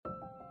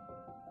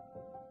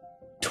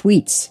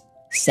tweets,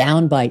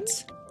 sound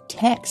bites,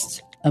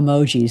 texts,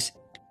 emojis.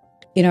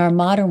 In our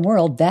modern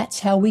world, that's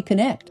how we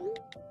connect.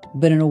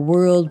 But in a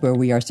world where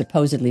we are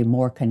supposedly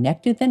more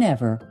connected than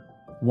ever,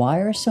 why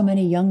are so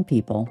many young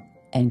people,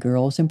 and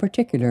girls in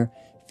particular,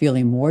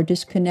 feeling more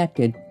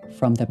disconnected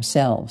from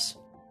themselves?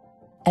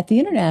 At the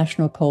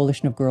International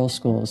Coalition of Girls'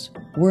 Schools,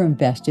 we're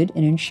invested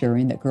in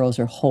ensuring that girls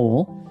are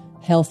whole,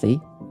 healthy,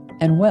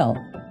 and well.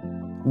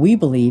 We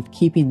believe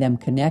keeping them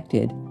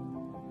connected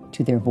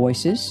to their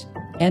voices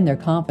and their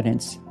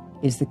confidence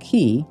is the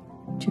key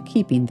to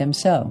keeping them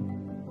so.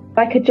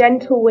 Like a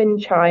gentle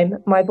wind chime,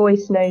 my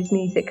voice knows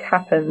music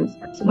happens.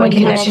 When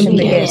connection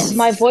begins.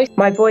 My voice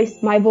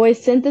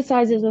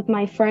synthesizes with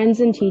my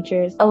friends and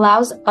teachers.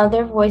 Allows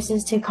other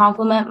voices to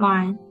complement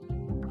mine.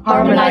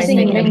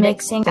 Harmonizing and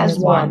mixing as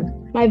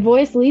one. My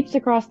voice leaps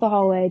across the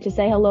hallway to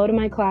say hello to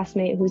my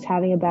classmate who's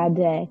having a bad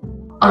day.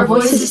 Our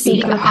voices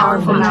speak a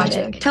powerful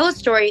magic. Tell a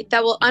story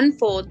that will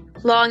unfold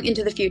long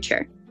into the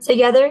future.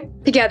 Together,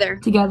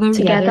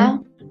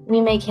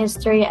 we make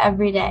history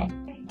every day.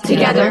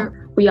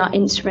 Together, we are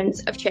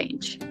instruments of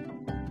change.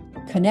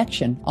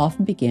 Connection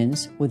often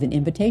begins with an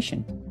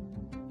invitation.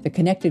 The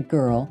Connected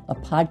Girl, a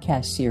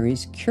podcast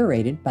series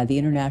curated by the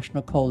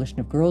International Coalition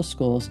of Girls'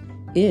 Schools,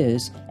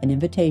 is an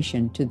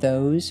invitation to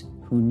those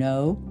who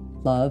know,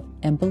 love,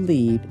 and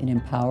believe in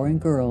empowering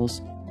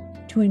girls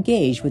to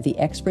engage with the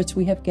experts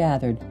we have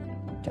gathered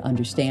to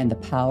understand the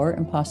power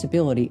and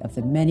possibility of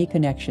the many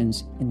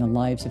connections in the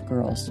lives of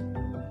girls.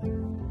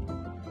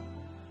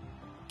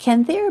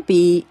 Can there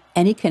be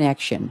any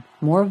connection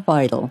more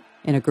vital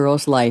in a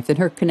girl's life than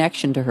her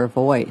connection to her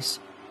voice,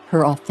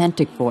 her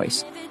authentic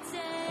voice?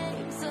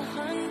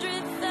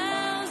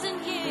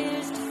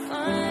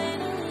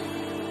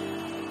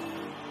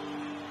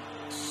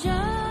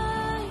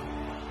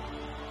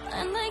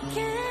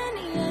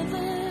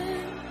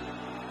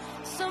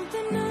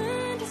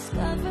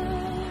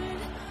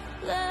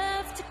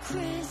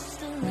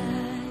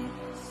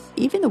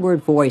 Even the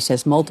word voice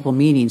has multiple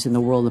meanings in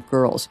the world of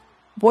girls.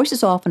 Voice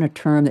is often a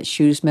term that's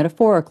used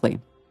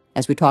metaphorically,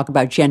 as we talk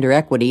about gender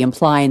equity,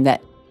 implying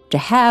that to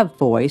have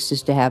voice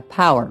is to have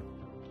power.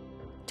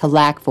 To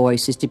lack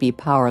voice is to be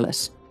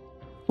powerless.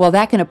 While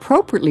that can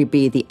appropriately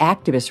be the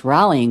activist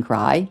rallying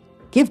cry,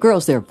 give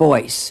girls their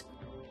voice,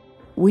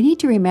 we need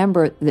to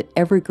remember that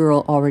every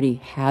girl already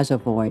has a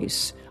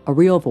voice, a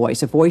real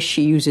voice, a voice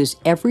she uses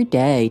every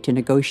day to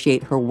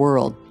negotiate her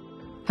world.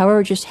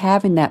 However, just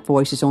having that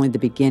voice is only the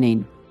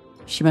beginning.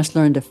 She must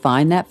learn to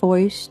find that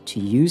voice, to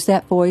use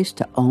that voice,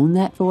 to own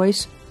that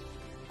voice.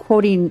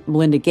 Quoting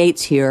Melinda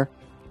Gates here,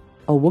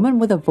 a woman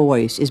with a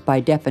voice is by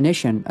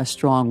definition a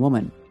strong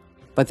woman,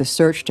 but the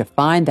search to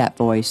find that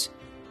voice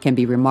can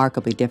be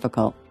remarkably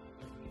difficult.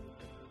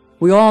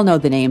 We all know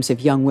the names of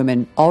young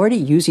women already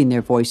using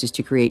their voices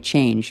to create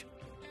change.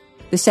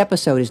 This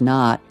episode is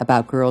not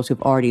about girls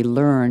who've already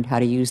learned how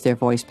to use their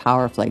voice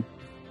powerfully.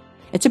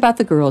 It's about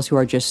the girls who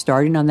are just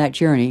starting on that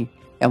journey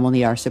and will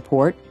need our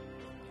support,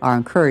 our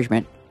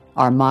encouragement,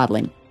 our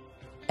modeling,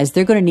 as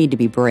they're going to need to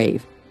be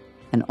brave.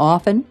 And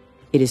often,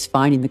 it is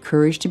finding the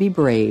courage to be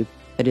brave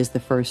that is the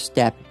first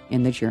step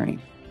in the journey.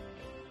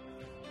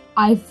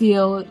 I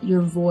feel your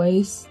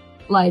voice,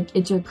 like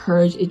it's your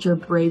courage, it's your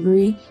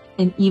bravery,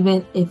 and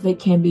even if it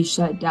can be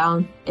shut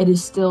down, it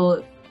is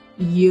still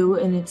you,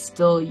 and it's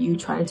still you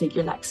trying to take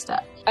your next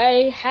step.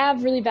 I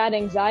have really bad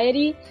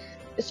anxiety,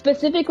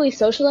 specifically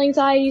social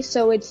anxiety,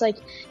 so it's like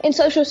in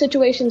social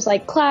situations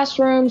like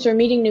classrooms or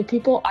meeting new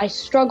people, I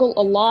struggle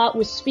a lot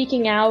with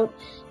speaking out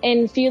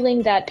and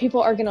feeling that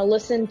people are going to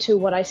listen to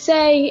what I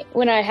say.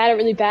 When I had it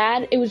really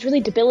bad, it was really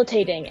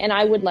debilitating, and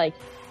I would like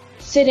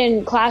sit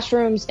in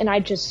classrooms and I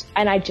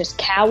just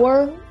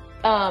cower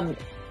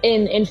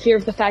in fear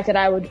of the fact that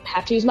I would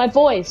have to use my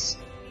voice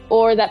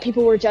or that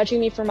people were judging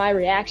me for my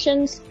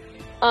reactions.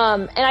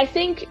 And I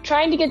think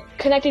trying to get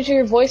connected to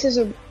your voice is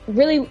a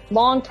really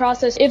long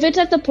process. If it's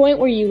at the point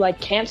where you like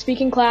can't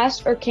speak in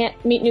class or can't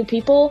meet new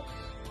people,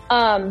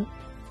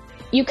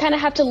 you kind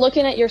of have to look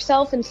in at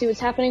yourself and see what's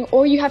happening,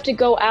 or you have to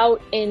go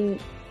out and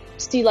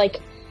see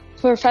like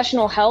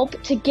professional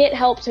help to get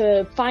help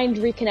to find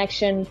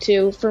reconnection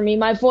to, for me,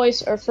 my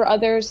voice, or for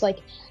others, like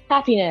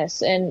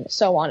happiness and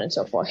so on and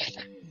so forth.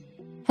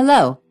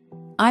 Hello,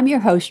 I'm your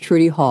host,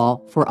 Trudy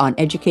Hall, for On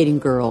Educating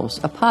Girls,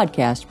 a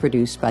podcast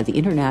produced by the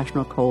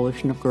International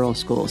Coalition of Girls'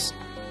 Schools.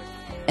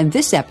 And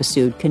this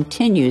episode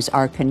continues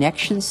our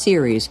Connection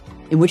series,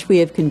 in which we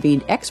have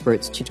convened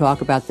experts to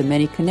talk about the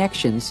many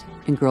connections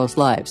in girls'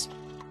 lives,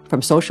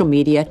 from social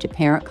media to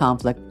parent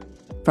conflict,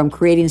 from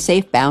creating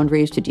safe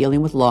boundaries to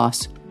dealing with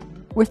loss.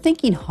 We're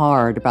thinking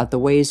hard about the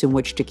ways in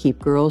which to keep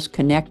girls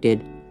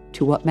connected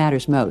to what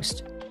matters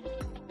most.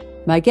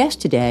 My guest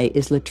today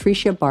is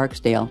Latricia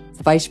Barksdale,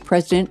 the Vice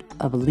President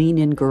of Lean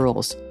In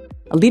Girls,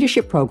 a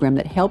leadership program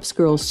that helps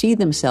girls see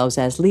themselves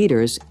as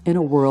leaders in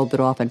a world that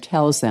often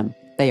tells them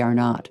they are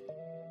not.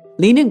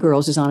 Lean In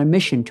Girls is on a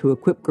mission to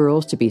equip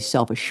girls to be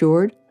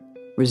self-assured,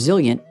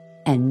 resilient,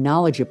 and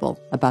knowledgeable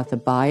about the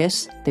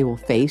bias they will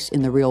face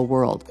in the real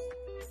world.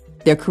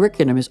 Their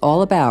curriculum is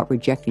all about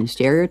rejecting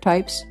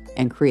stereotypes,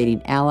 and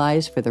creating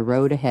allies for the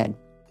road ahead.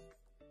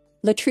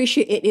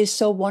 Latricia, it is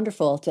so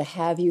wonderful to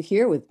have you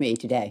here with me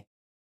today.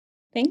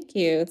 Thank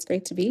you. It's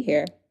great to be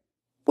here.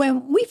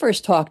 When we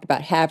first talked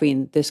about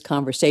having this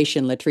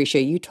conversation,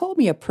 Latricia, you told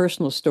me a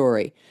personal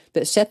story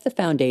that set the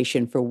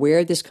foundation for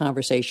where this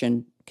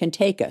conversation can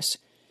take us.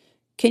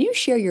 Can you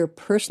share your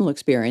personal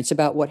experience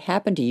about what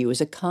happened to you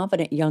as a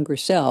confident younger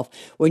self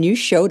when you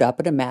showed up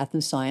at a math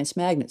and science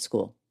magnet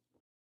school?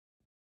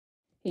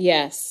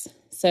 Yes.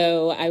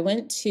 So I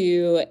went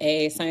to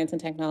a science and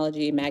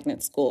technology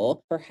magnet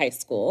school for high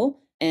school,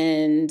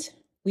 and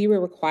we were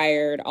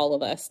required, all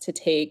of us, to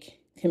take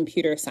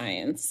computer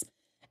science.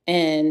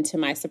 And to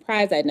my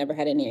surprise, I'd never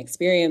had any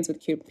experience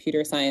with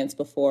computer science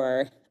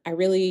before. I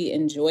really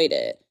enjoyed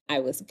it. I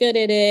was good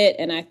at it,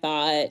 and I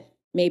thought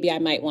maybe I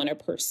might want to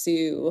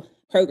pursue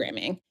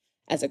programming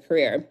as a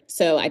career.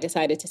 So I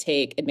decided to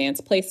take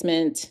advanced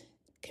placement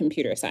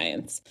computer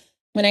science.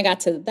 When I got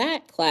to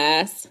that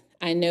class,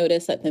 I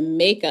noticed that the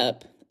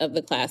makeup of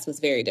the class was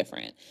very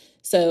different.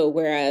 So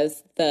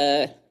whereas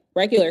the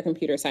regular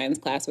computer science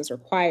class was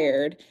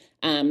required,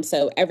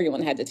 so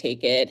everyone had to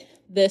take it,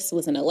 this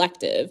was an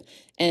elective.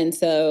 And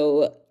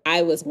so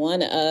I was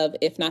one of,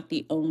 if not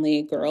the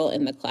only girl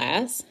in the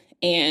class.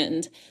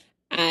 And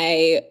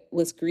I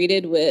was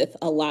greeted with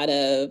a lot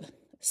of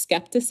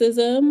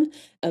skepticism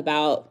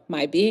about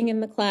my being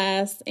in the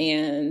class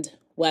and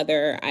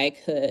whether I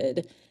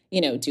could,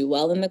 do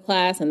well in the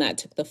class. And that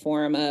took the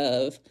form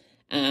of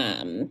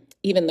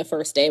even the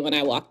first day when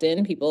I walked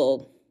in,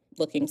 people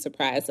looking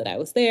surprised that I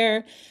was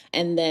there.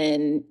 And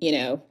then,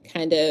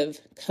 kind of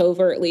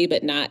covertly,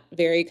 but not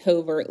very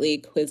covertly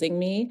quizzing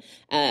me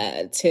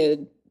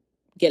to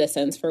get a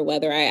sense for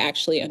whether I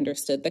actually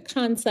understood the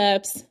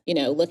concepts,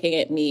 looking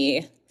at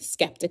me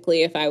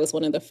skeptically if I was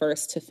one of the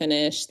first to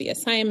finish the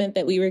assignment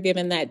that we were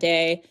given that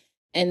day.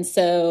 And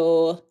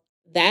so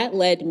that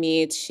led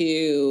me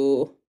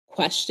to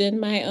question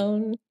my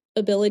own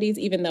abilities,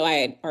 even though I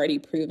had already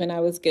proven I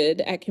was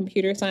good at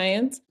computer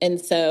science. And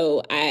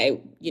so I,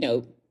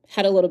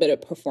 had a little bit of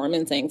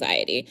performance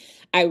anxiety.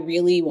 I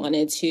really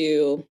wanted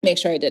to make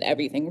sure I did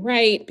everything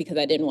right because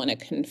I didn't want to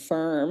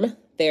confirm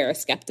their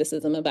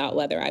skepticism about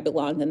whether I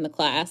belonged in the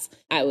class.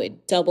 I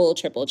would double,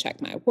 triple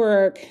check my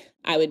work.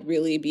 I would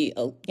really be,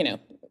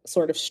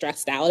 sort of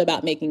stressed out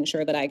about making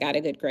sure that I got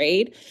a good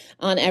grade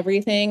on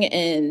everything.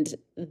 And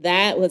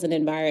that was an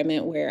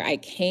environment where I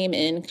came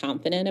in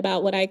confident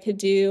about what I could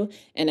do.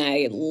 And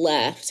I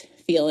left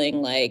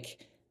feeling like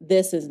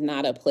this is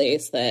not a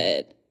place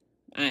that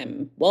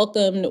I'm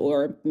welcomed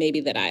or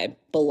maybe that I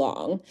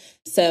belong.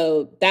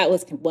 So that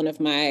was one of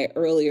my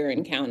earlier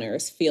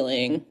encounters,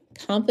 feeling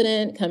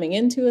confident coming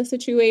into a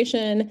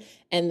situation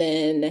and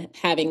then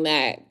having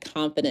that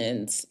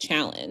confidence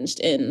challenged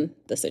in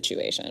the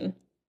situation.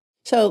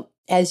 So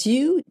as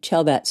you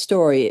tell that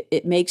story,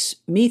 it makes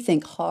me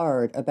think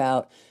hard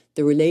about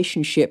the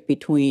relationship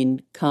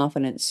between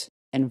confidence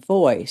and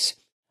voice.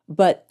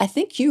 But I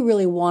think you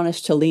really want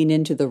us to lean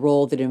into the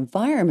role that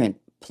environment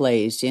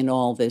plays in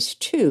all this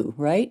too,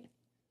 right?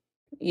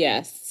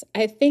 Yes.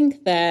 I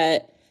think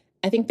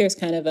there's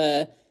kind of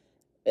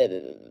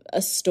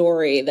a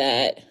story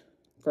that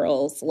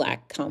girls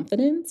lack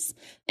confidence.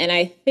 And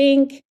I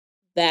think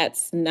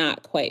that's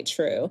not quite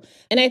true.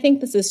 And I think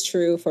this is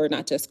true for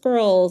not just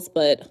girls,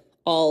 but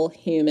all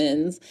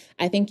humans.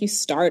 I think you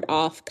start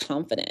off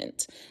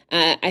confident.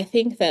 I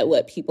think that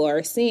what people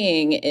are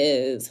seeing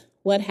is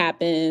what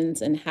happens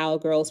and how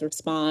girls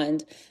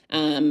respond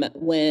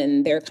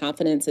when their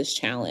confidence is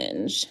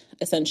challenged,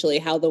 essentially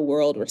how the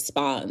world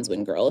responds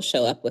when girls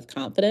show up with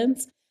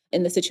confidence.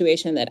 In the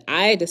situation that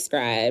I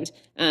described,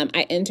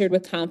 I entered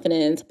with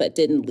confidence, but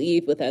didn't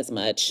leave with as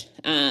much.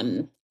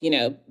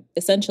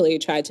 Essentially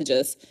tried to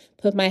just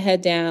put my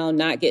head down,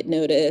 not get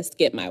noticed,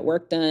 get my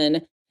work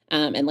done.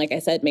 And like I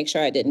said, make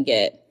sure I didn't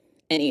get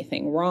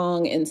anything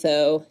wrong. And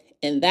so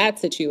in that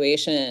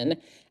situation,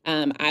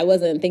 I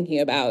wasn't thinking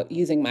about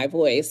using my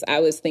voice. I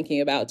was thinking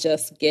about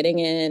just getting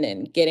in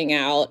and getting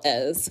out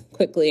as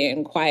quickly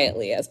and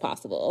quietly as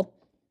possible.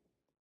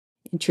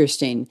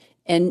 Interesting.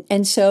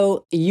 And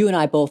so you and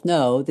I both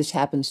know this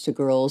happens to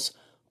girls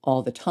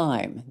all the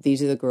time.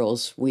 These are the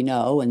girls we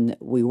know and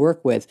we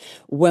work with.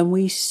 When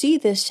we see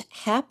this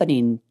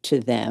happening to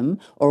them,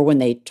 or when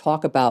they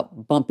talk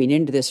about bumping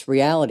into this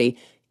reality,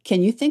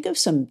 can you think of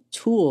some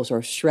tools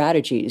or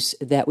strategies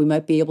that we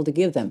might be able to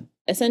give them?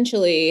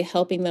 Essentially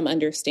helping them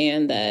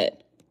understand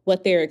that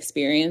what they're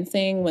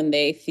experiencing when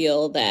they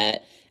feel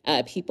that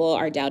people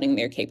are doubting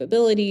their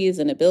capabilities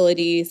and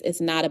abilities,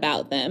 it's not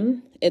about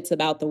them. It's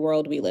about the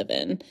world we live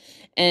in.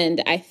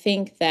 And I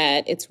think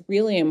that it's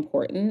really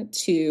important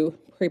to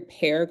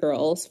prepare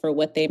girls for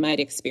what they might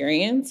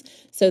experience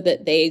so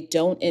that they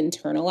don't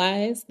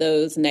internalize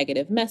those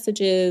negative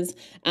messages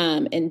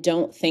and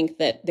don't think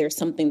that there's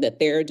something that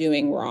they're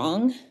doing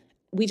wrong.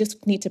 We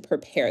just need to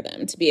prepare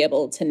them to be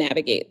able to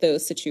navigate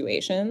those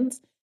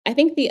situations. I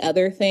think the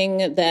other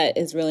thing that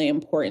is really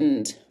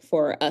important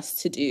for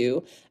us to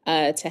do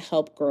to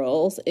help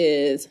girls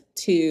is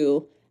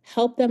to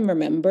help them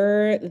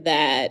remember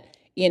that,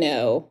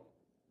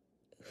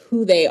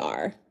 who they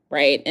are,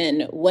 right?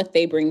 And what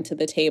they bring to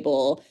the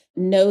table,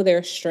 know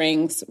their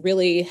strengths,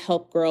 really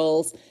help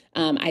girls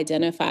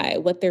identify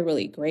what they're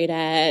really great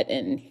at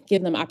and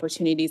give them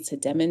opportunities to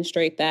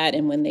demonstrate that.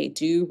 And when they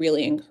do,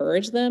 really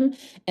encourage them.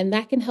 And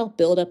that can help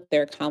build up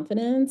their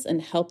confidence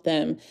and help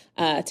them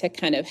to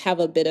kind of have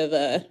a bit of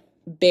a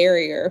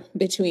barrier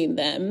between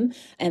them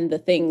and the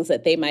things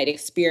that they might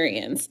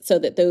experience, so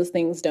that those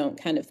things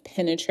don't kind of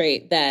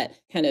penetrate that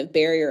kind of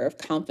barrier of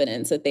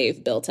confidence that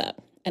they've built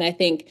up. And I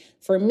think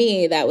for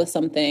me, that was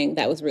something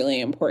that was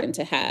really important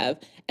to have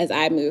as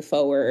I moved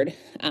forward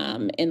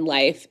in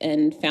life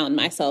and found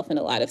myself in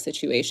a lot of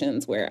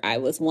situations where I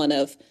was one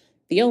of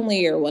the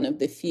only or one of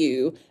the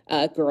few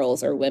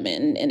girls or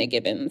women in a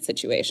given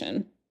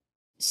situation.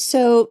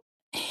 So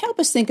help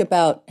us think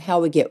about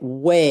how we get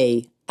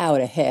way out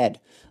ahead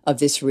of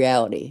this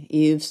reality.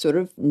 You've sort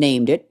of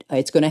named it.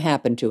 It's going to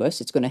happen to us.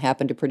 It's going to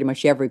happen to pretty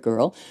much every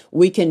girl.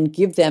 We can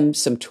give them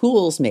some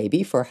tools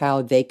maybe for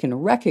how they can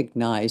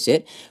recognize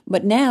it.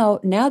 But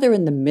now they're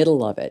in the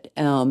middle of it,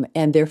 and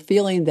they're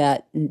feeling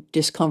that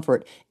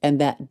discomfort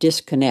and that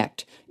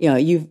disconnect.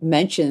 You've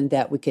mentioned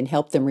that we can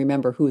help them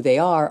remember who they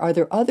are. Are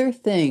there other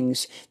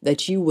things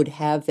that you would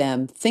have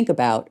them think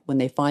about when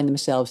they find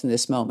themselves in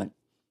this moment?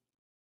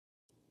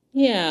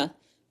 Yeah.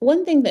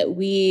 One thing that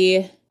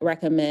we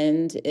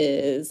recommend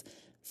is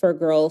for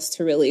girls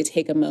to really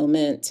take a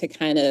moment to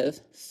kind of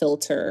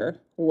filter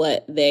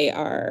what they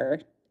are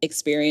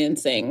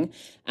experiencing,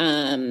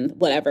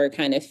 whatever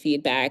kind of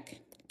feedback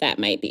that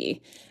might be.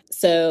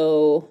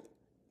 So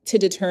to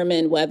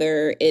determine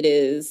whether it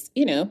is,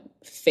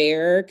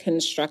 fair,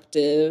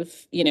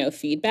 constructive,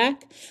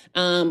 feedback,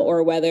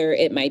 or whether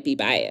it might be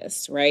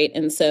biased, right?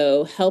 And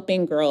so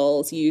helping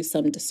girls use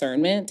some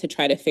discernment to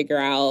try to figure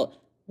out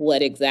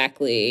what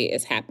exactly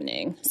is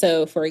happening.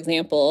 So, for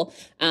example,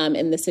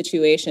 in the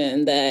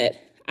situation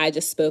that I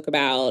just spoke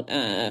about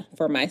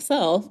for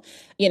myself,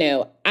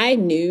 I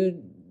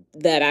knew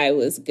that I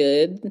was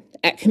good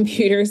at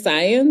computer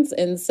science.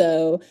 And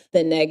so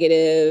the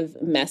negative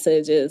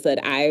messages that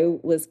I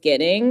was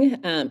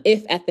getting,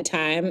 if at the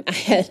time I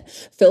had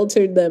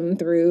filtered them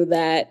through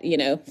that,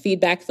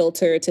 feedback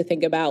filter to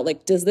think about,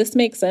 like, does this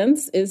make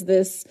sense? Is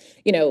this,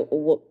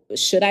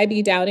 should I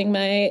be doubting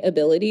my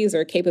abilities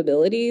or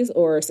capabilities,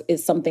 or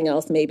is something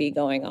else maybe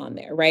going on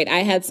there, right? I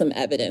had some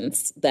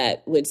evidence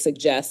that would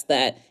suggest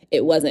that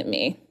it wasn't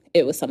me.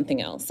 It was something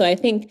else. So I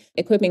think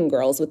equipping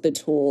girls with the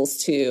tools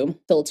to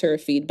filter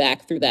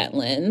feedback through that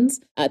lens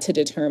to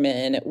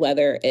determine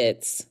whether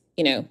it's,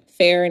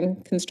 fair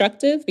and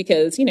constructive,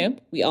 because,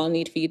 we all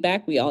need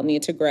feedback, we all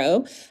need to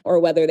grow, or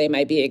whether they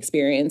might be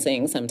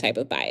experiencing some type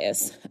of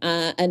bias.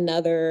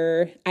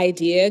 Another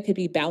idea could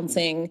be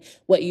bouncing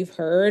what you've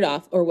heard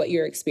off or what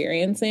you're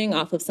experiencing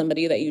off of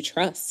somebody that you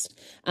trust,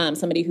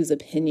 somebody whose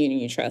opinion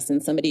you trust,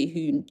 and somebody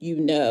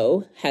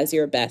who has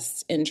your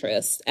best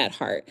interest at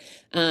heart.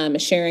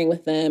 Sharing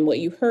with them what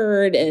you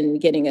heard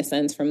and getting a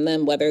sense from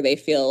them whether they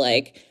feel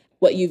like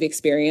what you've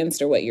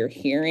experienced or what you're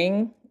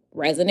hearing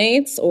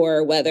resonates,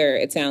 or whether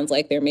it sounds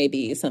like there may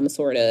be some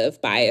sort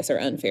of bias or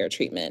unfair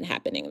treatment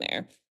happening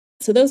there.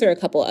 So those are a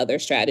couple other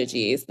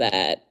strategies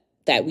that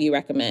we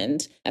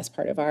recommend as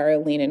part of our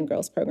Lean In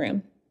Girls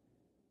program.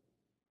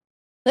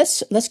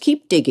 Let's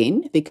keep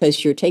digging,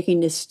 because you're taking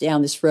this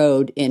down this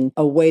road in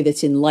a way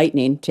that's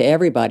enlightening to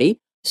everybody.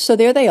 So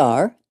there they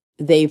are.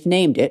 They've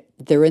named it.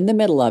 They're in the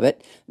middle of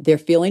it. They're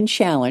feeling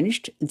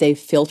challenged. They've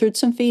filtered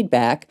some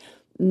feedback.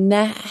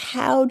 Now,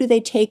 how do they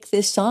take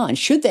this on?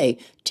 Should they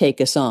take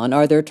us on?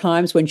 Are there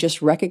times when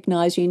just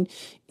recognizing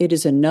it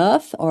is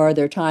enough? Or are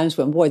there times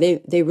when, boy,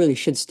 they really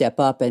should step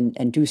up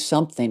and do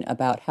something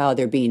about how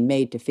they're being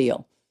made to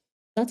feel?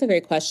 That's a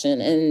great question.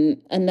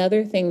 And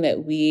another thing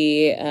that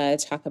we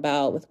talk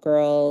about with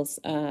girls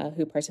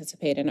who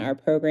participate in our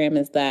program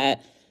is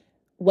that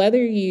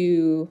whether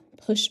you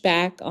push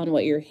back on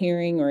what you're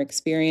hearing or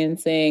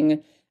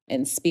experiencing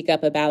and speak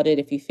up about it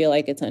if you feel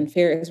like it's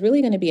unfair, is really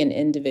going to be an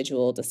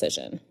individual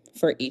decision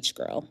for each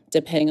girl,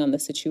 depending on the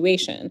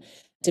situation,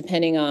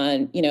 depending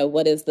on,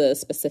 what is the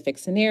specific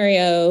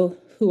scenario,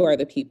 who are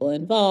the people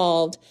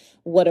involved,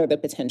 what are the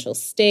potential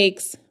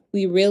stakes.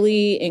 We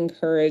really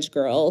encourage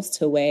girls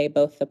to weigh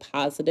both the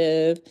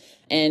positive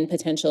and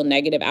potential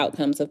negative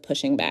outcomes of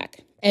pushing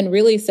back, and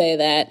really say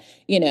that,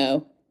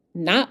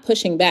 not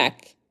pushing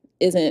back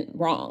isn't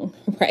wrong,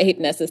 right,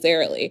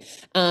 necessarily.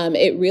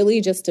 It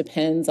really just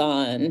depends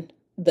on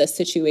the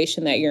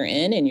situation that you're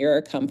in and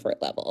your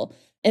comfort level.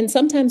 And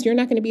sometimes you're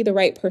not going to be the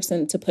right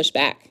person to push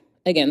back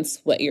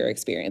against what you're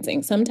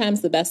experiencing.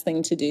 Sometimes the best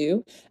thing to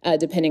do,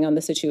 depending on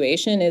the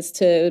situation, is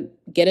to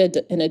get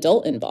an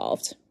adult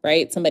involved,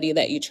 right? Somebody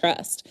that you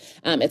trust.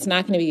 It's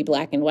not going to be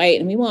black and white.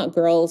 And we want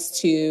girls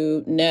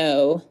to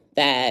know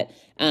that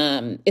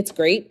it's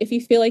great if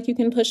you feel like you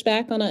can push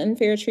back on an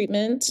unfair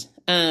treatment.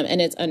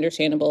 And it's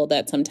understandable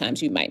that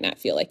sometimes you might not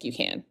feel like you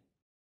can.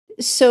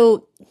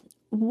 So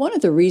one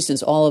of the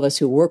reasons all of us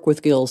who work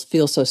with girls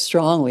feel so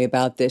strongly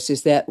about this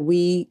is that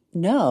we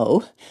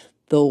know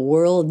the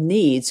world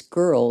needs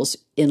girls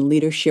in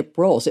leadership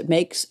roles. It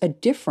makes a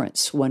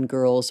difference when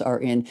girls are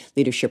in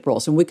leadership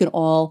roles. And we can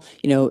all,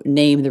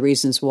 name the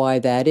reasons why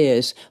that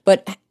is.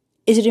 But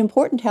is it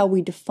important how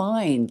we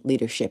define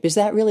leadership? Is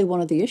that really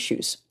one of the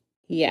issues?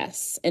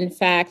 Yes. In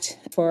fact,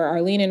 for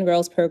our Lean In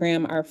Girls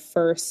program, our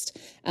first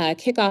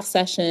kickoff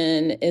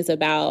session is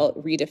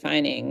about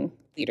redefining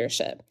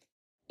leadership.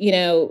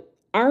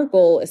 Our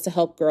goal is to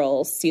help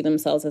girls see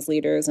themselves as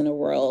leaders in a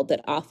world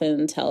that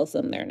often tells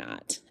them they're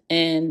not.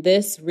 And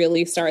this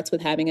really starts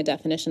with having a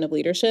definition of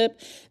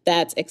leadership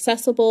that's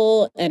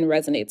accessible and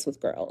resonates with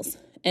girls.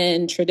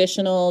 And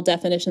traditional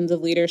definitions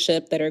of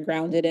leadership that are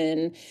grounded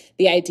in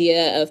the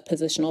idea of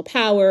positional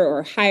power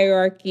or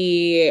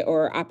hierarchy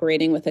or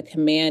operating with a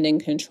command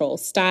and control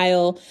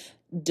style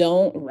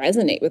don't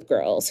resonate with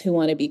girls who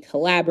want to be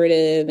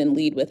collaborative and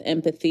lead with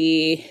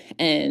empathy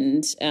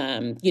and,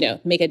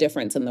 make a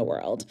difference in the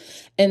world.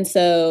 And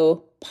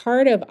so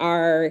part of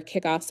our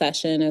kickoff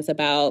session is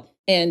about,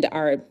 and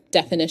our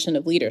definition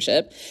of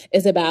leadership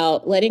is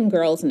about letting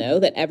girls know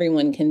that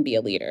everyone can be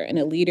a leader, and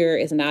a leader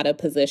is not a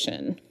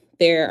position.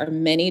 There are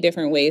many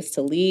different ways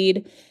to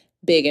lead,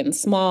 big and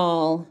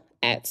small,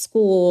 at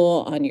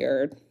school, on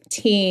your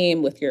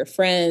team, with your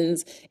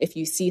friends. If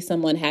you see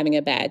someone having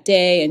a bad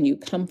day and you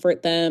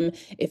comfort them,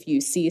 if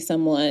you see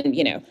someone,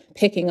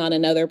 picking on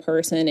another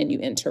person and you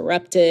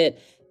interrupt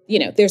it,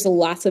 there's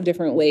lots of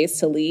different ways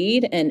to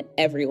lead, and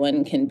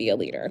everyone can be a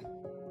leader.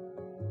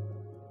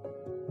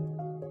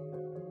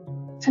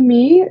 To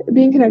me,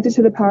 being connected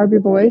to the power of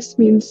your voice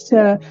means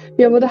to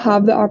be able to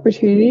have the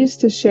opportunities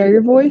to share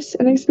your voice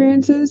and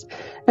experiences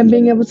and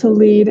being able to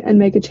lead and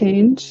make a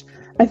change.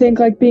 I think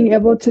being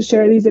able to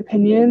share these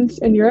opinions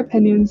and your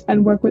opinions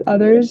and work with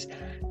others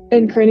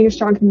in creating a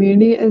strong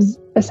community is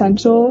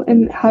essential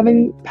in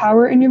having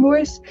power in your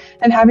voice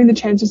and having the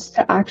chances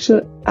to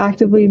actually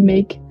actively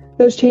make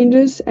those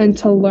changes and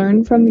to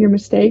learn from your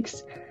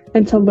mistakes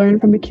and to learn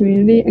from a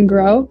community and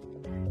grow.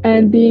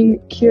 And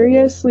being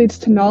curious leads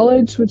to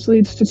knowledge, which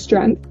leads to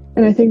strength.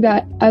 And I think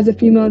that as a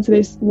female in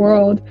today's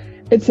world,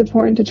 it's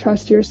important to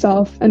trust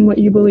yourself and what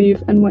you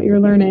believe and what you're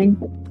learning,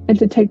 and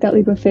to take that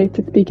leap of faith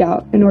to speak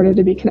out in order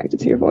to be connected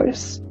to your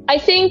voice. I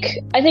think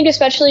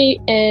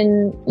especially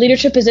in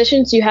leadership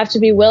positions, you have to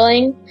be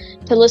willing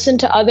to listen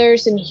to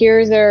others and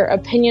hear their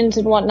opinions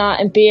and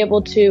whatnot, and be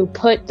able to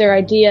put their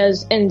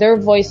ideas and their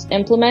voice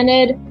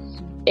implemented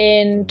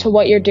into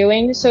what you're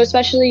doing. So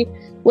especially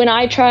when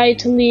I try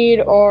to lead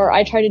or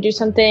I try to do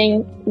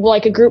something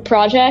like a group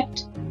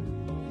project,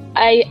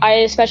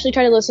 I especially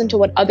try to listen to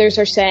what others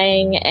are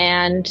saying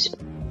and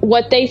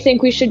what they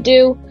think we should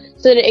do,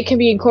 so that it can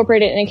be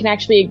incorporated and it can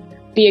actually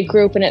be a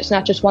group and it's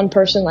not just one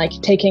person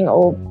taking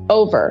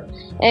over.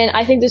 And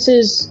I think this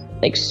is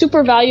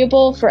super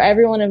valuable for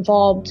everyone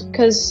involved,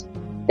 because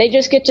they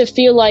just get to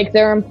feel like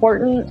they're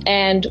important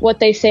and what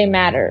they say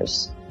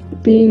matters.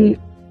 Being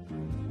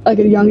a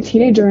young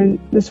teenager in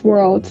this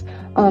world,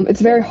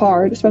 it's very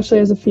hard, especially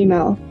as a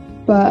female,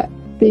 but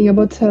being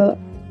able to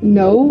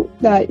know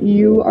that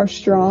you are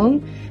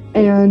strong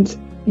and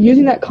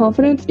using that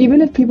confidence,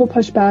 even if people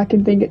push back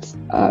and think it's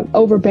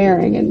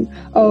overbearing and,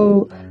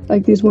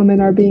 these women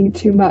are being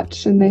too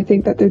much and they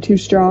think that they're too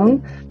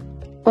strong,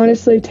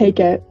 honestly take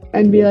it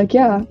and be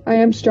yeah, I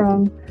am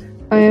strong.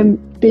 I am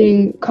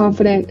being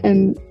confident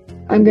and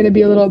I'm going to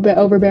be a little bit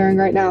overbearing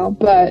right now,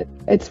 but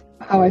it's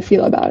how I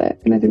feel about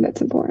it. And I think that's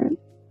important.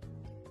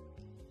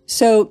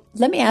 So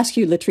let me ask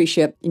you,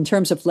 Latricia, in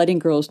terms of letting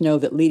girls know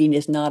that leading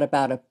is not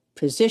about a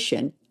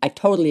position, I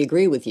totally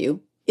agree with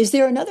you. Is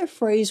there another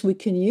phrase we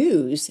can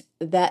use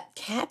that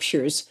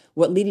captures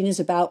what leading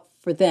is about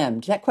for them?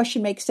 Does that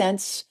question make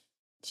sense?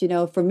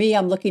 For me,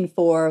 I'm looking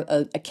for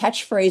a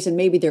catchphrase, and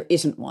maybe there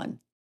isn't one.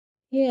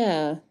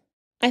 Yeah.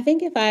 I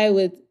think if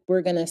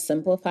we're going to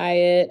simplify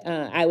it,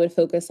 I would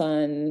focus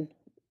on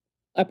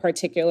a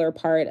particular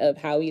part of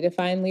how we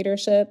define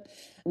leadership,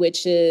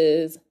 which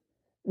is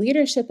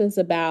leadership is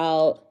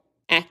about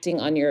acting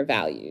on your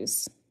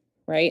values,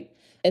 right?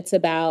 It's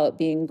about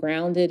being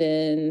grounded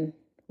in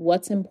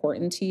what's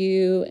important to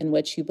you and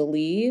what you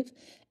believe,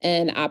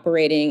 and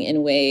operating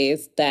in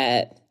ways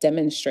that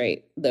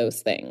demonstrate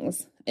those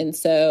things. And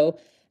so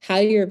how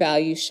your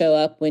values show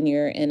up when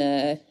you're in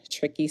a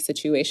tricky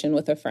situation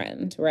with a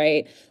friend,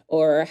 right?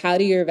 Or how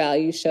do your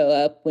values show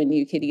up when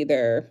you could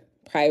either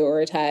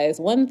prioritize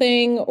one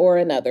thing or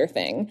another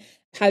thing?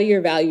 How do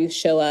your values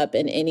show up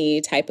in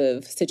any type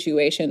of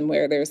situation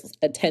where there's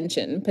a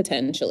tension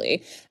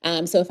potentially?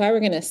 So if I were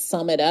going to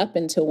sum it up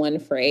into one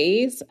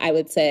phrase, I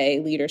would say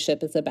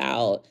leadership is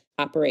about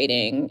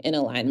operating in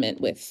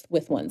alignment with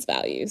one's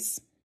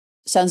values.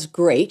 Sounds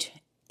great.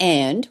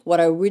 And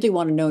what I really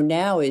want to know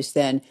now is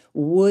then,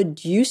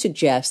 would you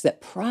suggest that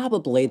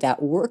probably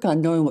that work on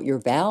knowing what your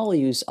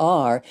values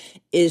are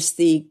is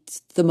the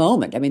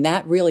moment? I mean,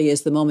 that really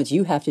is the moment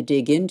you have to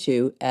dig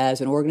into as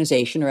an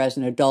organization or as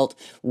an adult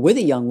with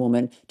a young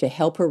woman to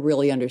help her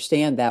really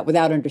understand that.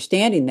 Without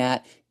understanding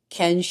that,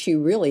 can she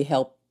really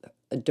help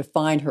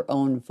define her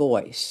own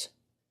voice?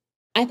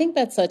 I think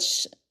that's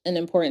such an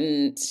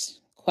important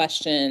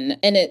question.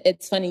 And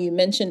it's funny, you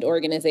mentioned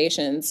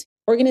organizations.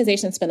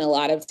 Organizations spend a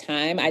lot of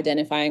time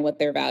identifying what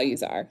their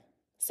values are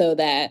so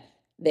that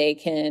they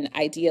can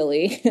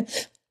ideally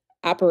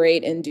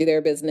operate and do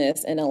their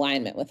business in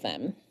alignment with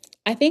them.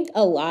 I think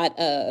a lot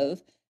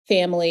of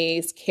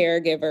families,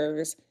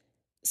 caregivers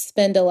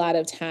spend a lot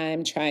of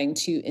time trying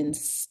to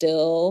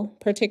instill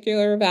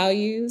particular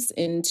values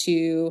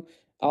into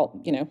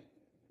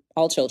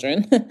all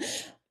children.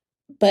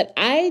 But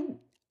I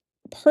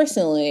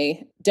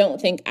personally don't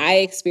think I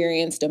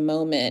experienced a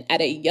moment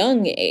at a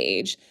young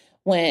age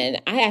when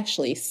I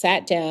actually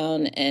sat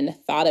down and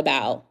thought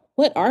about,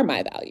 what are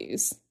my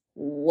values?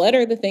 What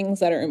are the things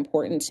that are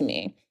important to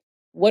me?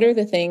 What are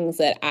the things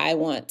that I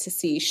want to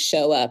see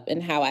show up in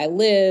how I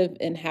live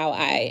and how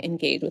I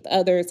engage with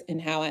others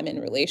and how I'm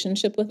in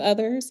relationship with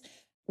others?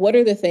 What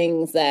are the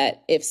things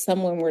that if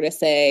someone were to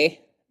say,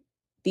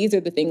 these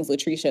are the things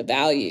Latricia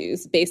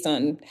values based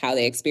on how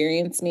they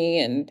experience me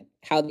and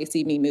how they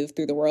see me move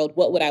through the world,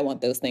 what would I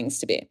want those things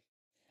to be?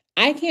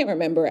 I can't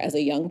remember as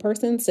a young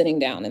person sitting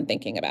down and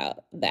thinking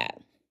about that.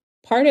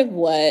 Part of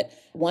what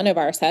one of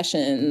our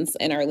sessions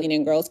in our Lean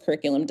In Girls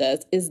curriculum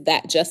does is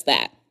just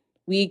that.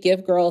 We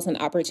give girls an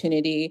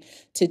opportunity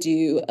to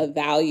do a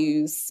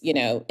values,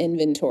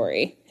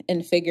 inventory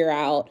and figure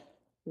out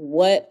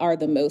what are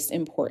the most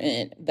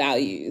important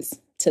values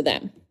to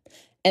them.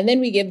 And then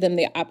we give them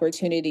the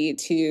opportunity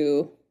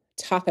to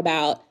talk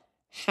about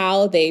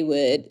how they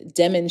would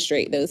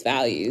demonstrate those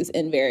values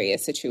in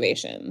various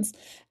situations.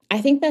 I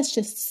think that's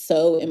just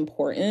so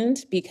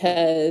important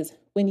because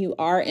when you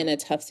are in a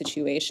tough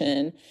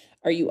situation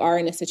or you are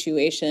in a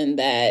situation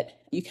that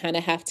you kind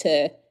of have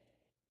to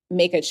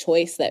make a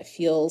choice that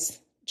feels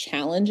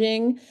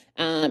challenging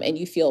and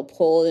you feel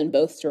pulled in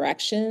both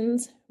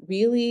directions,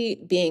 really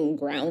being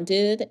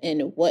grounded in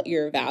what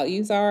your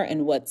values are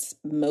and what's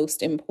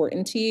most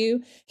important to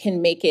you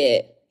can make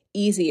it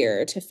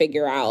easier to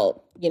figure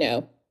out,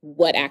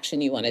 what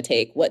action you want to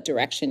take, what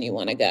direction you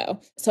want to go.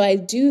 So I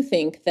do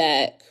think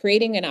that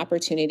creating an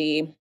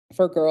opportunity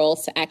for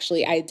girls to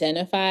actually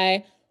identify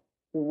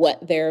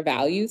what their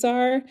values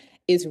are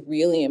is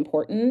really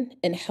important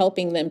in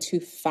helping them to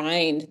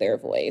find their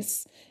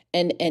voice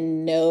and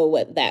know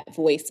what that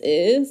voice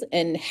is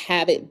and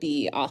have it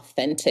be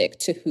authentic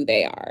to who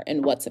they are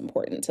and what's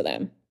important to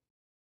them.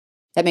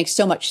 That makes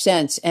so much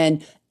sense.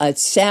 And it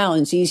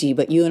sounds easy,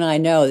 but you and I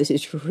know this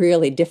is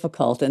really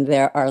difficult. And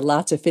there are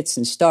lots of fits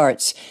and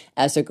starts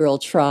as a girl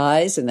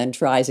tries and then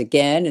tries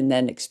again and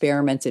then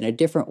experiments in a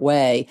different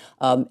way.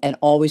 And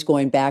always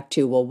going back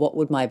to, well, what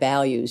would my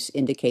values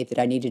indicate that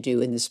I need to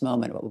do in this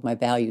moment? What would my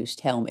values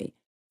tell me?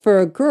 For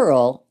a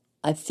girl,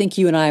 I think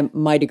you and I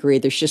might agree,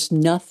 there's just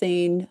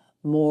nothing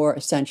more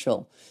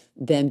essential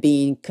than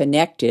being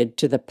connected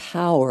to the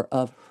power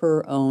of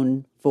her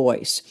own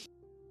voice.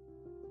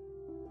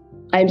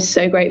 I'm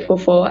so grateful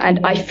for,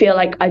 and I feel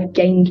like I've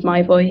gained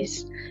my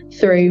voice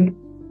through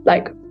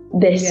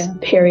this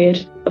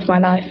period of my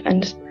life,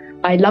 and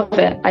I love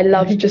it. I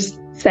love just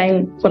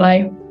saying what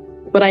I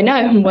know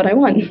and what I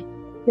want.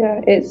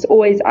 Yeah, it's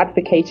always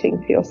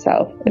advocating for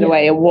yourself in a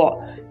way and what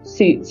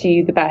suits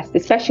you the best,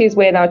 especially as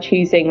we're now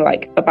choosing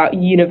about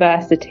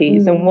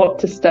universities and what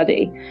to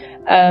study.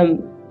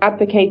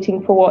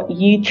 Advocating for what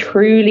you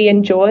truly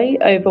enjoy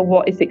over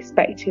what is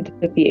expected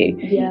of you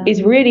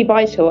is really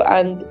vital,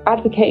 and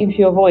advocating for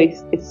your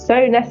voice is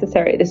so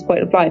necessary at this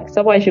point of life, because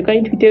otherwise you're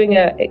going to be doing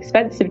an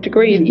expensive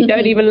degree that you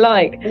don't even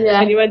like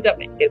and you end up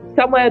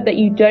somewhere that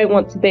you don't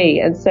want to be.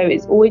 And so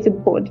it's always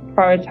important to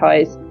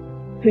prioritize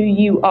who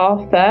you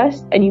are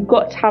first, and you've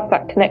got to have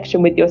that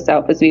connection with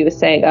yourself, as we were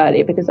saying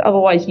earlier, because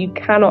otherwise you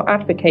cannot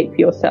advocate for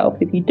yourself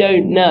if you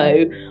don't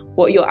know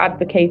what you're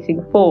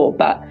advocating for.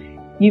 But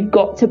you've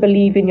got to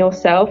believe in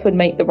yourself and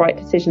make the right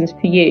decisions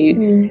for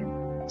you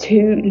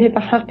to live a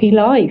happy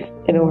life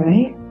in a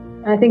way.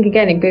 I think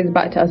again it goes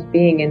back to us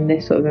being in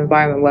this sort of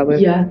environment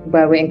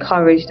where we're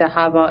encouraged to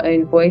have our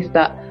own voice.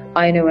 That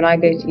I know when I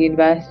go to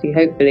university,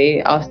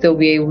 hopefully I'll still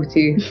be able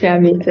to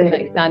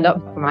stand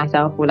up for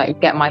myself or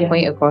get my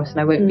point across, and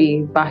I won't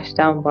be bashed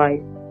down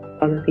by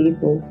other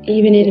people.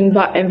 Even in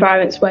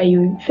environments where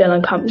you feel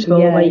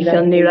uncomfortable, where you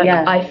feel new.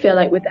 I feel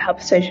like with the help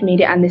of social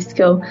media and this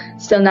skill,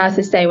 still now to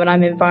this day, when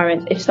I'm in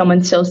environments, if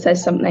someone still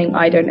says something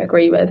I don't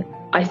agree with,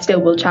 I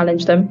still will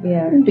challenge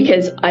them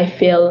because I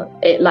feel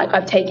it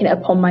I've taken it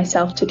upon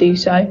myself to do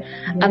so.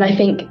 And I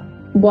think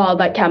while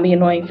that can be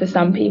annoying for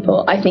some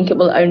people, I think it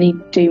will only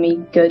do me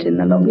good in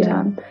the long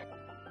term.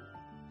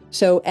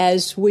 So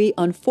as we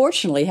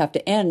unfortunately have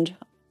to end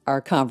our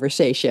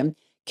conversation,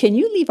 can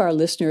you leave our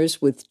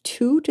listeners with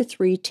 2 to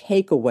 3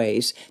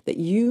 takeaways that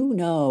you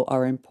know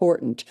are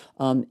important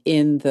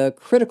in the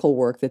critical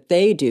work that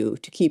they do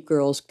to keep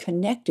girls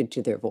connected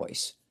to their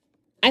voice?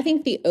 I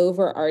think the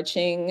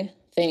overarching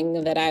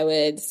thing that I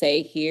would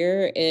say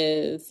here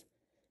is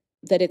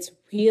that it's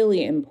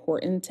really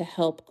important to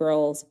help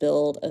girls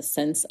build a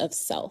sense of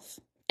self.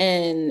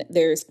 And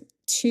there's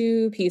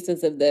 2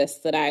 pieces of this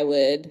that I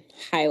would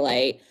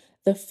highlight.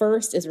 The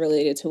first is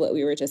related to what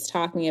we were just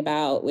talking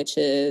about, which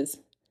is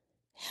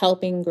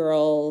helping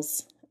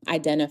girls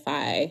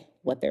identify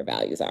what their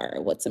values are,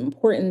 what's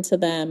important to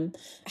them,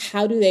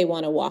 how do they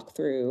want to walk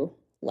through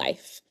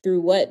life,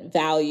 through what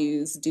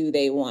values do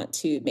they want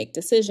to make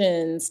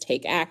decisions,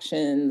 take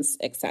actions,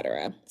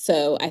 etc.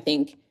 So I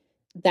think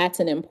that's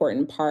an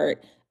important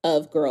part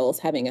of girls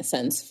having a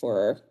sense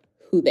for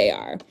who they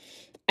are.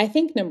 I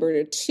think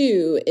number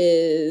 2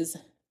 is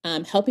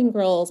helping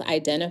girls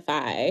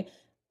identify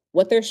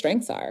what their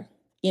strengths are,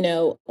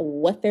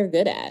 what they're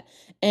good at.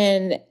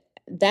 And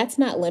that's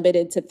not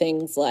limited to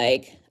things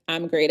like,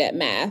 I'm great at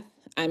math,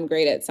 I'm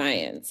great at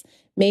science.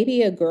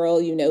 Maybe a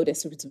girl you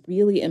notice was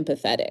really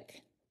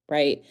empathetic,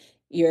 right?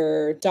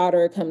 Your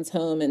daughter comes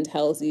home and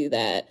tells you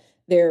that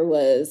there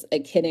was a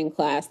kid in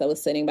class that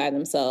was sitting by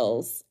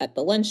themselves at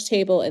the lunch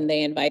table and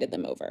they invited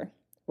them over,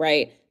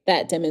 right?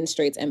 That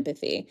demonstrates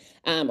empathy.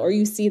 Or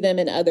you see them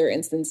in other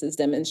instances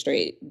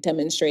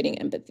demonstrating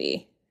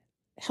empathy.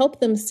 Help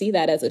them see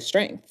that as a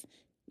strength.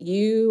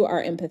 You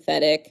are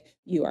empathetic,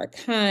 you are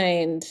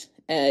kind,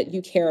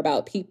 you care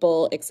about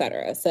people,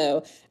 etc.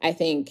 So I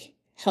think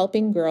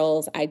helping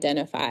girls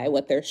identify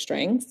what their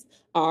strengths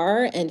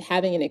are and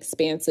having an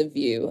expansive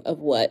view of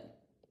what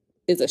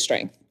is a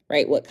strength,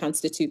 right? What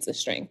constitutes a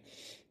strength.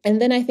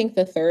 And then I think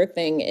the third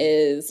thing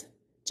is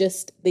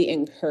just the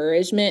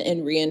encouragement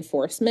and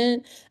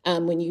reinforcement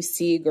when you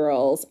see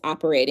girls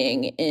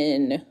operating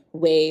in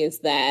ways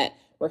that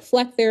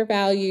reflect their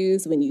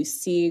values, when you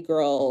see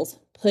girls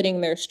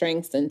putting their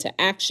strengths into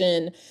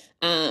action,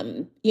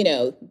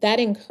 that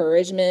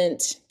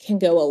encouragement can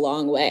go a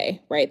long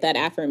way, right? That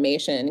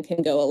affirmation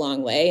can go a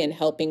long way in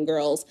helping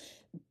girls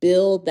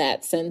build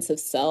that sense of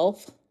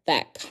self,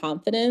 that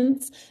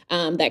confidence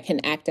that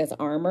can act as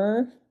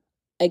armor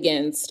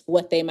against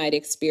what they might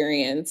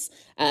experience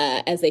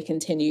as they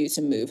continue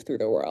to move through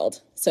the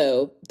world.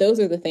 So those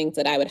are the things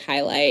that I would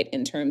highlight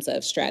in terms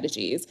of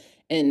strategies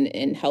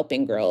in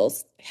helping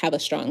girls have a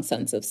strong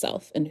sense of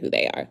self and who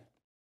they are.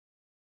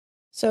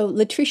 So,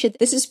 Latricia,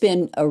 this has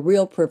been a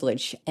real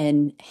privilege,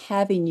 and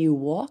having you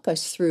walk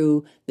us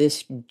through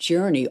this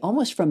journey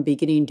almost from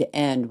beginning to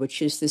end,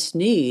 which is this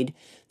need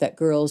that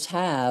girls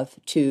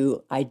have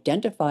to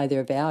identify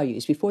their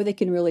values before they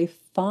can really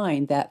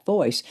find that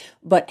voice.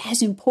 But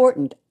as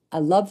important, I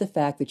love the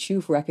fact that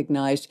you've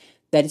recognized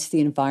that it's the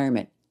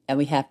environment, and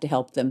we have to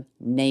help them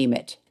name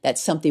it.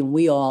 That's something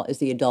we all, as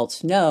the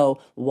adults,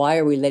 know. Why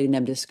are we letting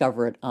them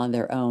discover it on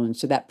their own?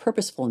 So that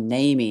purposeful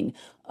naming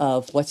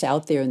of what's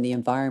out there in the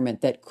environment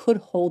that could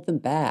hold them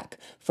back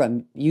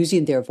from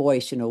using their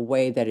voice in a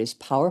way that is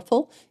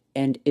powerful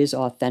and is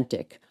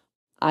authentic.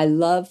 I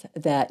love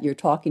that you're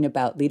talking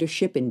about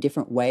leadership in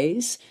different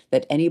ways,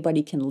 that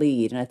anybody can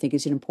lead. And I think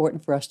it's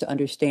important for us to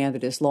understand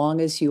that as long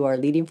as you are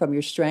leading from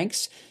your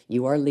strengths,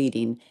 you are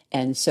leading.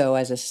 And so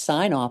as a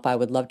sign off, I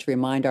would love to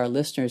remind our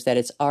listeners that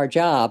it's our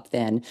job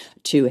then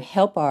to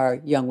help our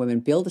young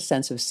women build a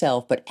sense of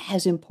self, but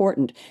as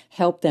important,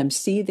 help them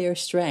see their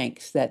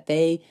strengths that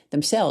they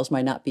themselves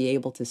might not be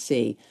able to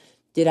see.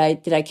 Did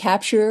I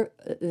capture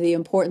the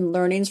important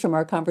learnings from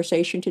our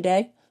conversation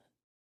today?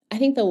 I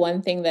think the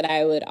one thing that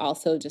I would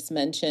also just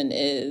mention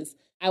is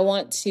I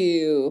want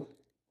to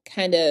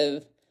kind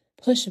of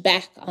push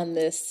back on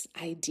this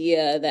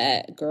idea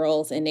that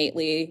girls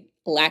innately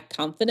lack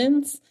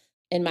confidence.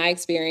 In my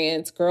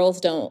experience,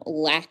 girls don't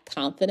lack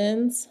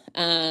confidence.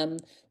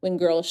 When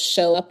girls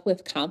show up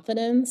with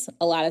confidence,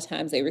 a lot of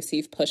times they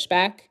receive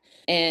pushback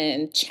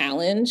and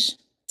challenge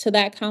to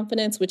that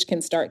confidence, which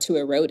can start to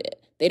erode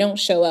it. They don't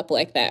show up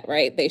like that,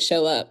 right? They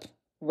show up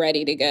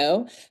ready to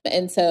go.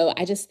 And so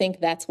I just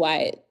think that's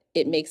why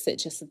it makes it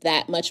just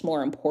that much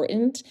more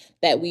important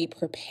that we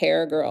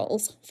prepare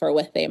girls for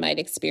what they might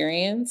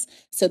experience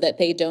so that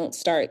they don't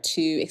start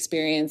to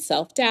experience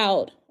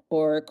self-doubt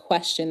or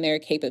question their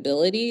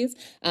capabilities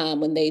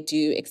when they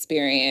do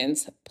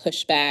experience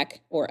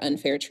pushback or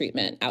unfair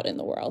treatment out in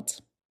the world.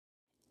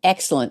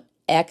 Excellent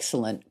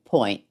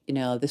point.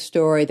 The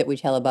story that we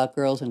tell about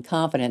girls and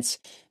confidence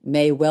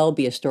may well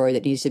be a story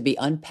that needs to be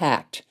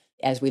unpacked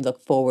as we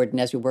look forward and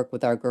as we work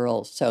with our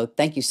girls. So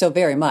thank you so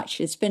very much.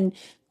 It's been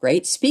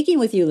great speaking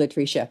with you,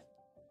 Latricia.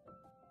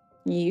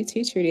 You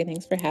too, Trudy.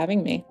 Thanks for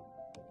having me.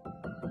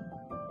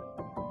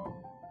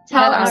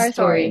 Tell our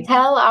story.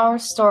 Tell our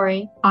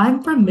story.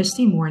 I'm from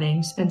misty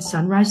mornings and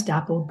sunrise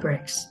dappled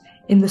bricks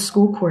in the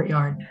school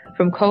courtyard.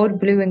 From cold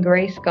blue and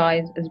grey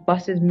skies as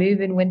buses move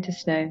in winter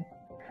snow.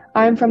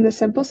 I'm from the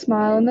simple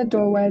smile in the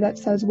doorway that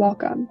says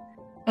welcome.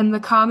 And the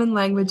common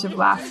language of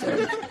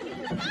laughter.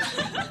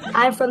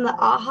 I'm from the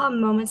aha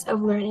moments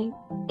of learning,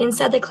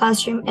 inside the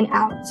classroom and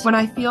out. When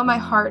I feel my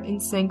heart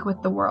in sync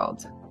with the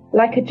world.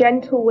 Like a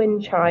gentle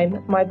wind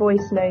chime, my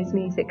voice knows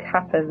music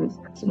happens.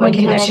 When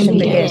connection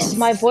begins.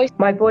 My voice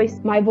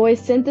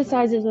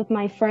synthesizes with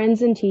my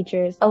friends and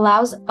teachers.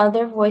 Allows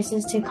other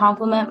voices to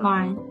complement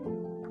mine.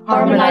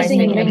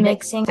 Harmonizing and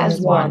mixing as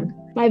one.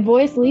 My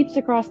voice leaps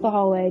across the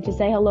hallway to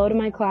say hello to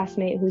my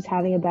classmate who's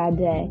having a bad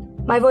day.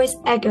 My voice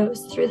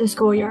echoes through the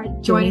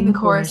schoolyard, joining the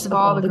chorus of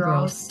all the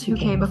girls who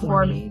came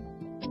before me.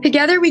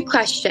 Together we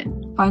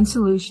question, find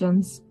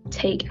solutions,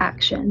 take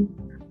action.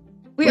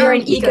 We are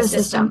an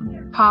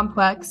ecosystem.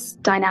 Complex,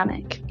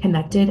 dynamic,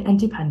 connected, and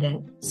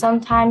dependent.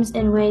 Sometimes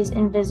in ways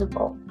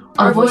invisible.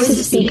 Our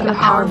voices speak a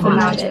powerful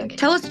magic.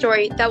 Tell a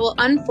story that will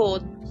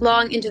unfold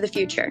long into the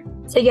future.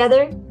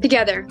 Together,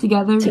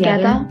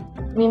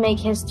 we make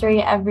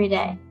history every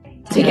day.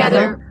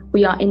 Together,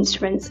 we are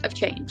instruments of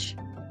change.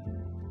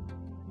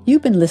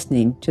 You've been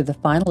listening to the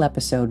final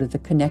episode of The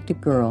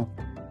Connected Girl,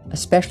 a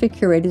specially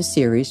curated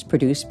series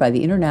produced by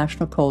the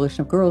International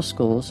Coalition of Girls'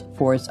 Schools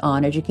for its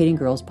On Educating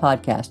Girls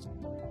podcast.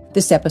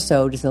 This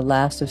episode is the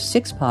last of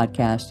 6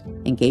 podcasts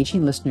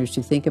engaging listeners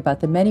to think about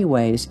the many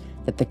ways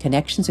that the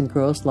connections in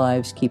girls'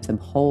 lives keep them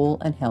whole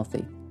and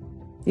healthy.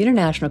 The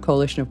International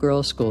Coalition of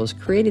Girls' Schools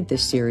created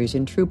this series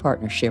in true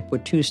partnership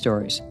with Two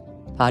Stories,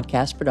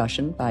 podcast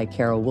production by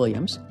Carol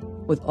Williams,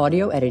 with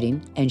audio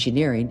editing,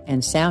 engineering,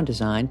 and sound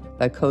design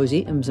by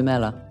Cozy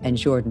Mzamela and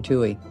Jordan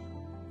Toohey.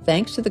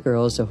 Thanks to the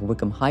girls of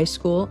Wickham High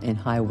School in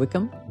High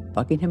Wycombe,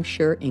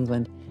 Buckinghamshire,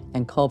 England,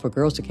 and Culver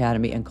Girls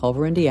Academy in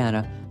Culver,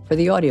 Indiana, for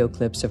the audio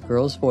clips of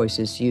girls'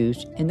 voices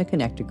used in the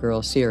Connected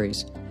Girls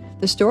series.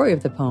 The story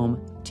of the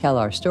poem, Tell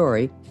Our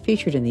Story,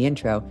 featured in the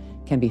intro,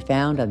 can be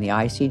found on the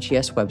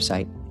ICGS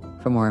website.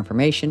 For more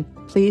information,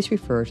 please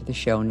refer to the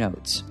show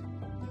notes.